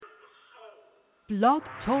Blog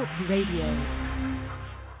Talk Radio.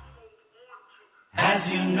 As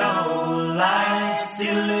you know, life's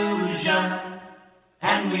illusion,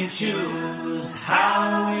 and we choose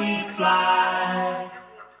how we fly.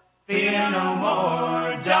 Fear no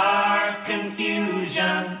more dark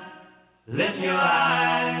confusion. Lift your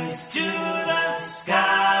eyes to the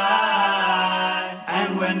sky,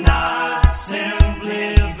 and we're not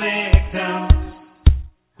simply victims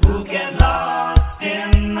who get lost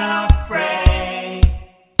in the fray.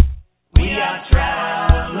 We are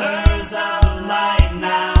travelers of light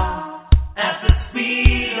now, at the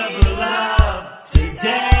speed of love today.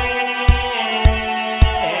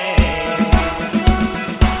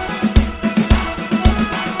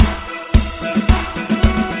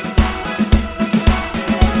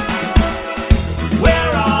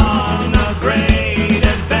 We're on a great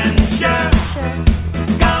adventure.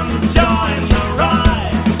 Come join the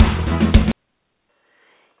ride.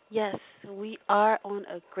 Yes, we are on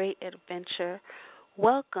a great adventure.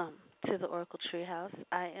 Welcome to the Oracle Treehouse.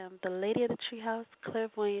 I am the lady of the Treehouse,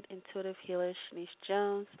 clairvoyant intuitive healer, Shanice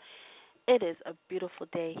Jones. It is a beautiful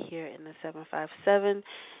day here in the 757.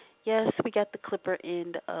 Yes, we got the clipper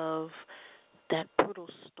end of that brutal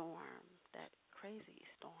storm, that crazy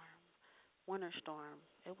storm, winter storm.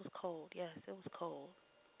 It was cold. Yes, it was cold.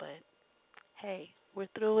 But, hey, we're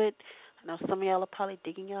through it. I know some of y'all are probably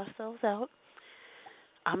digging yourselves out.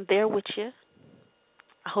 I'm there with you.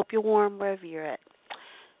 I hope you're warm wherever you're at.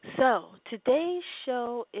 So, today's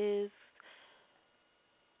show is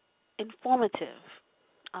informative.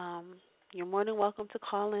 You're more than welcome to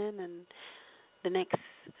call in, and the next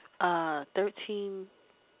 13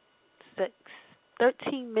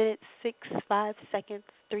 minutes, 6, 5 seconds,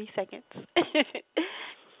 3 seconds.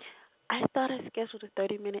 I thought I scheduled a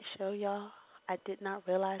 30-minute show, y'all. I did not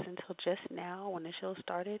realize until just now when the show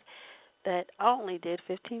started that I only did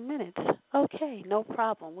 15 minutes. Okay, no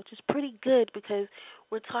problem, which is pretty good because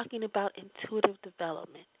we're talking about intuitive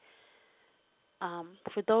development.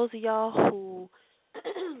 For those of y'all who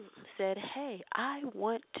said, hey, I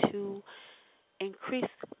want to increase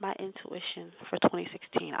my intuition for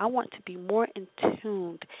 2016. I want to be more in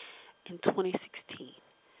tuned in 2016.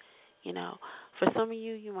 You know, for some of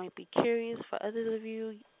you, you might be curious. For others of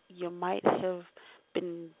you, you might have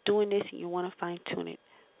been doing this and you want to fine-tune it.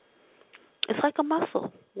 It's like a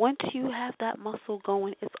muscle. Once you have that muscle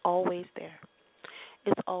going, it's always there.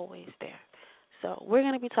 It's always there. So we're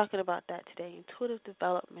going to be talking about that today, intuitive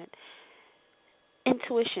development.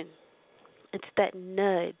 Intuition, it's that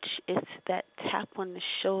nudge. It's that tap on the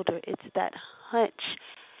shoulder. It's that hunch.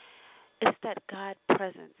 It's that God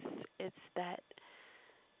presence. It's that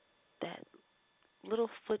little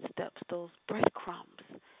footsteps, those breadcrumbs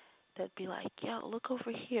that be like, yo, look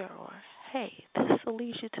over here, or hey, this will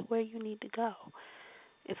lead you to where you need to go.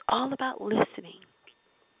 It's all about listening,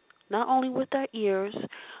 not only with our ears,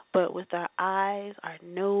 but with our eyes, our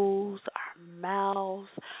nose, our mouths,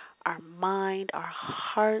 our mind, our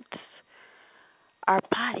hearts, our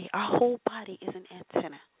body. Our whole body is an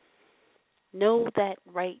antenna. Know that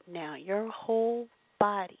right now. Your whole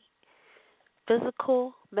body,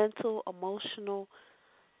 physical, mental, emotional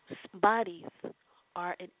bodies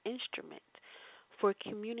are an instrument for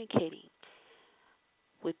communicating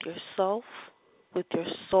with yourself, with your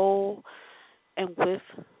soul, and with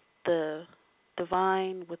the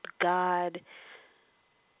divine, with God,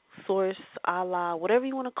 Source, Allah, whatever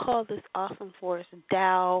you want to call this awesome force,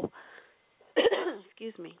 Tao,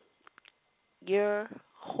 excuse me. Your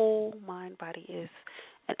whole mind, body is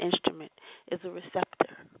an instrument, is a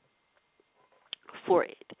receptor for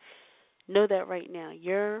it. Know that right now.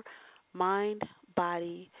 Your mind,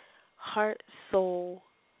 body, heart, soul,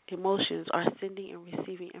 emotions are sending and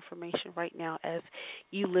receiving information right now as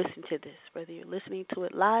you listen to this, whether you're listening to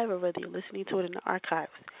it live or whether you're listening to it in the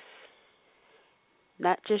archives.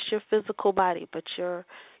 Not just your physical body, but your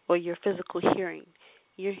physical hearing.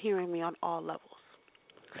 You're hearing me on all levels,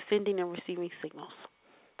 sending and receiving signals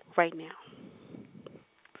right now.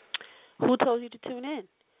 Who told you to tune in?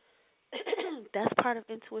 That's part of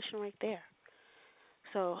intuition right there.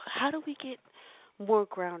 So how do we get more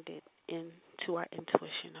grounded into our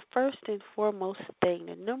intuition? The first and foremost thing,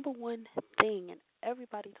 the number one thing, and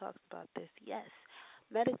everybody talks about this, yes,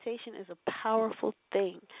 meditation is a powerful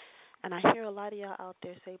thing. And I hear a lot of y'all out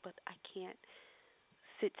there say, but I can't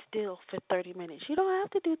sit still for 30 minutes. You don't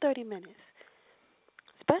have to do 30 minutes,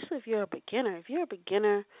 especially if you're a beginner. If you're a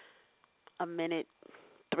beginner, a minute,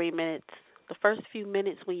 3 minutes, the first few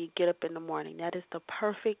minutes when you get up in the morning, that is the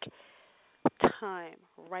perfect time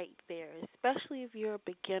right there, especially if you're a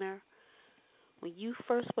beginner. When you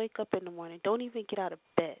first wake up in the morning, don't even get out of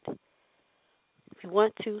bed. If you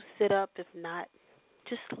want to, sit up. If not,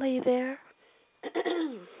 just lay there,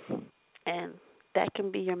 and that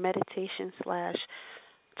can be your meditation slash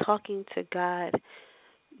talking to God,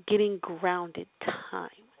 getting grounded time.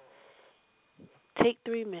 Take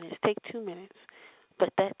 3 minutes, take 2 minutes, but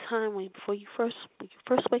that time when you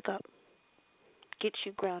first wake up, gets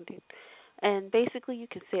you grounded. And basically, you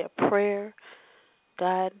can say a prayer.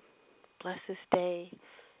 God, bless this day.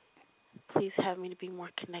 Please have me to be more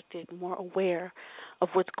connected, more aware of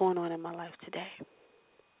what's going on in my life today.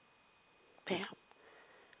 Bam.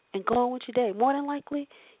 And go on with your day. More than likely,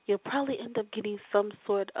 you'll probably end up getting some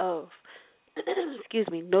sort of,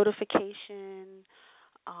 notification,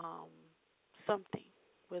 something,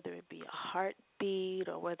 whether it be a heartbeat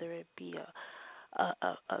or whether it be a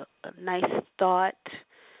nice thought,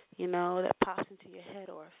 that pops into your head,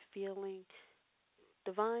 or a feeling.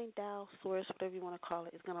 Divine Tao, source, whatever you want to call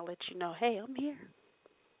it, is going to let you know, hey, I'm here.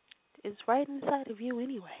 It's right inside of you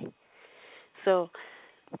anyway. So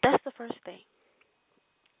that's the first thing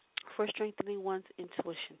for strengthening one's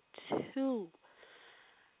intuition. 2,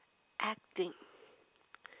 acting.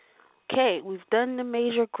 Okay, we've done the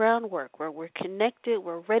major groundwork where we're connected,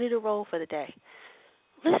 we're ready to roll for the day.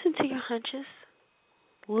 Listen to your hunches.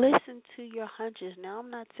 Listen to your hunches. Now,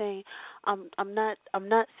 I'm not saying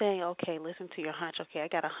okay, listen to your hunch. Okay, I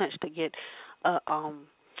got a hunch to get a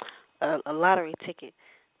lottery ticket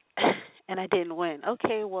and I didn't win.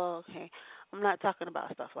 Okay, well, okay. I'm not talking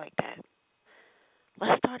about stuff like that.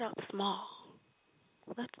 Let's start out small.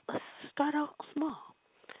 Let's start out small.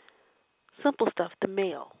 Simple stuff. The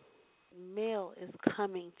mail. Mail is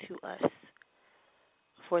coming to us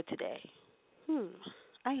for today.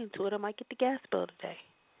 I intuit I might get the gas bill today.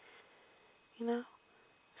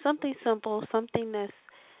 Something simple, something that's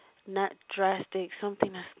not drastic,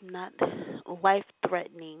 something that's not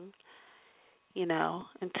life-threatening,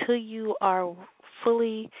 until you are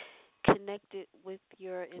fully connected with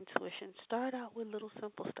your intuition. Start out with little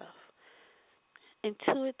simple stuff.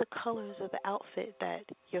 Intuit the colors of the outfit that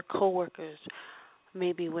your coworkers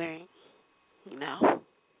may be wearing,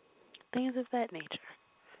 things of that nature.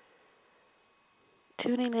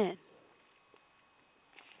 Tuning in.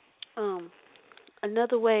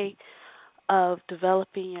 Another way of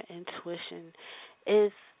developing your intuition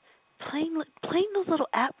is playing those little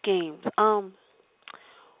app games.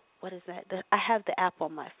 What is that? I have the app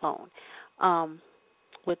on my phone,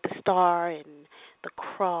 with the star and the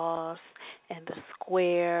cross and the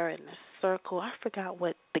square and the circle. I forgot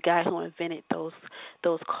what the guy who invented those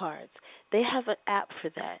cards. They have an app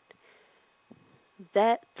for that.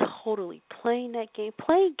 That totally playing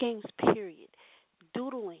games, period.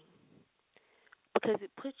 Doodling. Because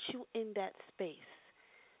it puts you in that space,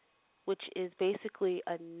 which is basically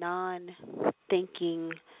a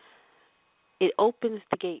non-thinking. It opens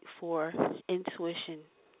the gate for intuition,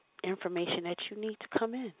 information that you need to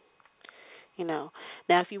come in. Now,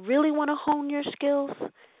 if you really want to hone your skills,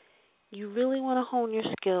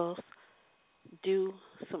 do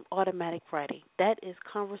some automatic writing. That is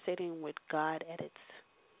conversating with God at its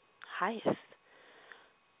highest.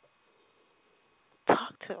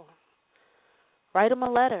 Talk to Him. Write Him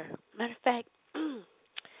a letter. Matter of fact,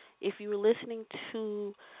 if you were listening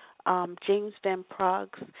to James Van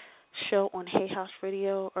Prague's show on Hay House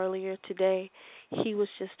Radio earlier today, he was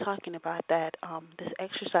just talking about that, this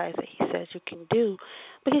exercise that he says you can do,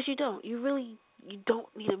 because you don't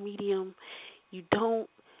need a medium. You don't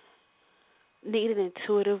need an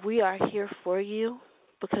intuitive. We are here for you,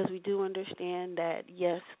 because we do understand that,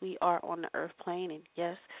 yes, we are on the earth plane, and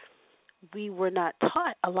yes, we were not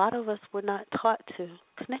taught, a lot of us were not taught to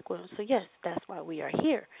connect with them. So, yes, that's why we are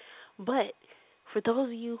here. But for those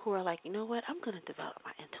of you who are like, you know what, I'm going to develop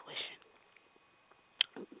my intuition,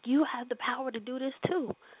 you have the power to do this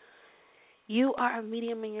too. You are a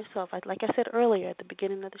medium in yourself. Like I said earlier at the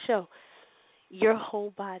beginning of the show, your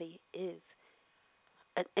whole body is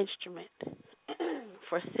an instrument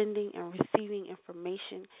for sending and receiving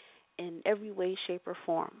information in every way, shape, or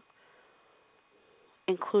form,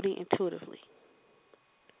 including intuitively.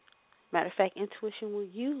 Matter of fact, intuition will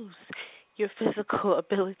use your physical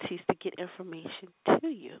abilities to get information to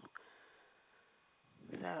you.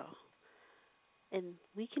 So, and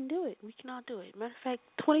we can do it. We can all do it. Matter of fact,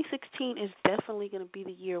 2016 is definitely going to be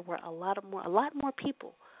the year where a lot more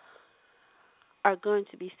people are going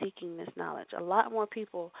to be seeking this knowledge. A lot more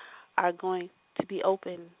people are going to be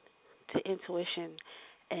open to intuition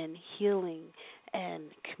and healing and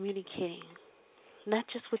communicating, not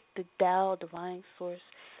just with the Tao, divine source,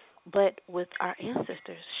 but with our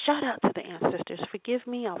ancestors. Shout out to the ancestors. Forgive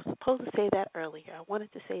me, I was supposed to say that earlier. I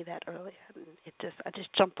wanted to say that earlier. I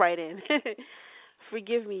just jumped right in.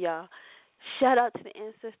 Forgive me, y'all. Shout out to the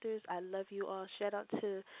ancestors. I love you all. Shout out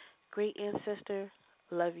to great ancestor.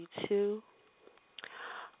 Love you too.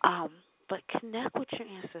 Um, but connect with your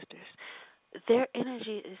ancestors. Their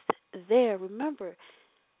energy is there. Remember,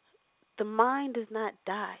 the mind does not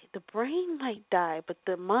die. The brain might die, but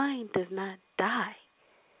the mind does not die.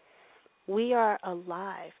 We are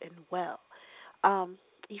alive and well.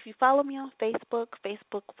 If you follow me on Facebook,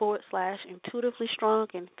 Facebook.com/intuitively strong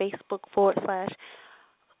and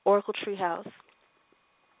Facebook.com/Oracle Treehouse.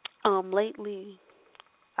 Lately,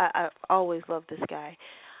 I've always loved this guy.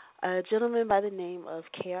 A gentleman by the name of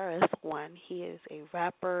KRS-One. He is a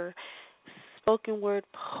rapper, spoken word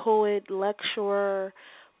poet, lecturer,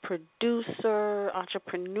 producer,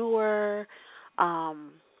 entrepreneur,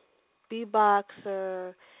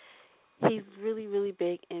 beatboxer. He's really, really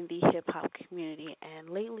big in the hip hop community,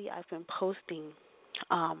 and lately I've been posting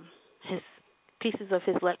his pieces of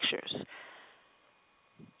his lectures.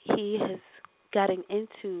 He has gotten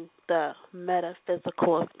into the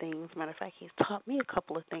metaphysical of things. Matter of fact, he's taught me a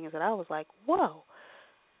couple of things that I was like, whoa.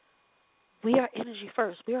 We are energy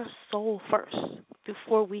first. We are soul first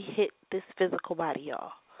before we hit this physical body,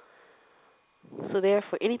 y'all. So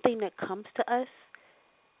therefore, anything that comes to us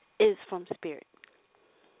is from spirit.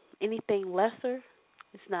 Anything lesser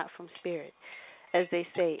is not from spirit. As they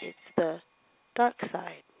say, it's the dark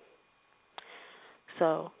side.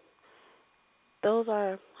 So those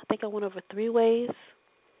are, I think I went over 3 ways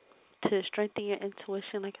to strengthen your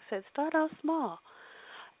intuition. Like I said, start out small.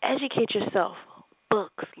 Educate yourself.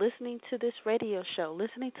 Books, listening to this radio show,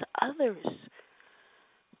 listening to others.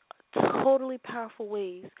 Totally powerful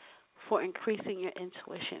ways for increasing your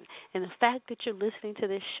intuition. And the fact that you're listening to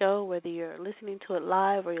this show, whether you're listening to it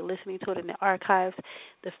live or you're listening to it in the archives,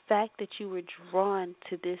 the fact that you were drawn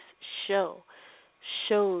to this show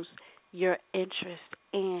shows your interest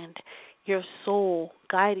and your soul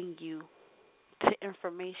guiding you to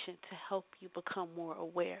information to help you become more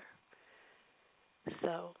aware.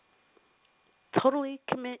 So, totally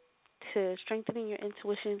commit to strengthening your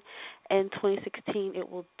intuition in 2016. It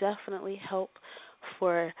will definitely help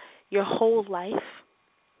for your whole life.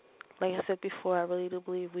 Like I said before, I really do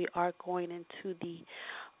believe we are going into the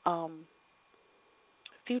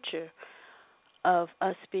future of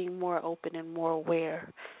us being more open and more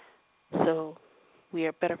aware. So we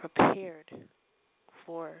are better prepared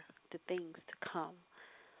for the things to come,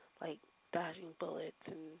 like dodging bullets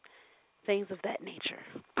and things of that nature.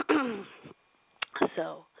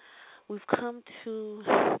 So we've come to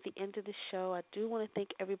the end of the show. I do want to thank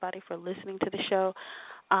everybody for listening to the show.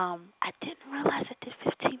 I didn't realize I did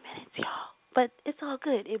 15 minutes, y'all, but it's all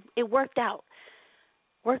good. It worked out.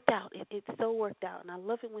 It so worked out, and I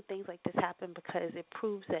love it when things like this happen because it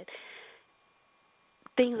proves that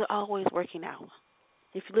things are always working out.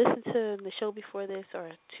 If you listen to the show before this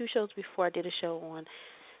or 2 shows before I did a show on,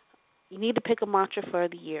 you need to pick a mantra for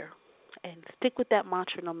the year and stick with that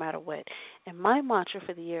mantra no matter what. And my mantra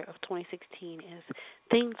for the year of 2016 is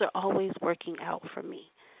things are always working out for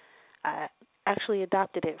me. I actually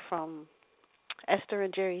adopted it from Esther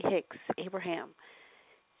and Jerry Hicks, Abraham.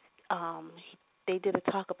 They did a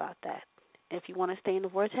talk about that. If you want to stay in the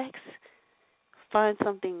vortex, find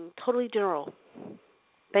something totally general.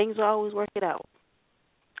 Things are always working out.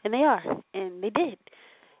 And they are. And they did.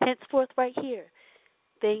 Henceforth right here,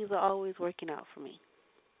 things are always working out for me.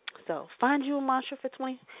 So find you a mantra for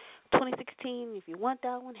 2016. If you want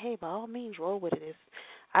that one, hey, by all means, roll with it.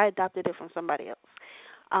 I adopted it from somebody else.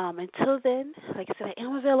 Until then, like I said, I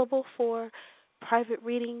am available for private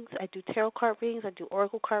readings. I do tarot card readings. I do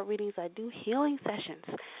oracle card readings. I do healing sessions.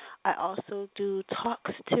 I also do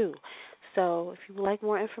talks, too. So if you would like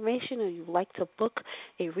more information or you would like to book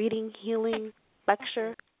a reading, healing,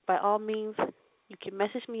 lecture, by all means, you can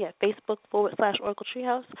message me at Facebook.com/Oracle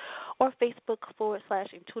Treehouse or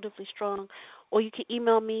Facebook.com/Intuitively Strong, or you can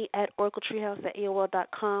email me at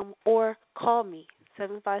oracletreehouse@AOL.com or call me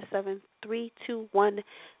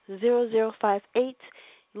 757-321-0058.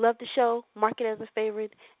 You love the show, mark it as a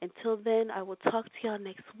favorite. Until then, I will talk to y'all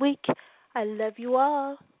next week. I love you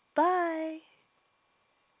all. Bye.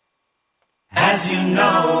 As you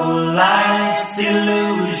know, life's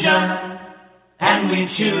illusion, and we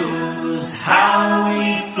choose how we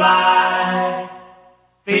fly.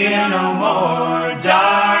 Fear no more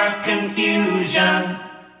dark confusion.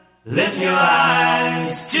 Lift your eyes.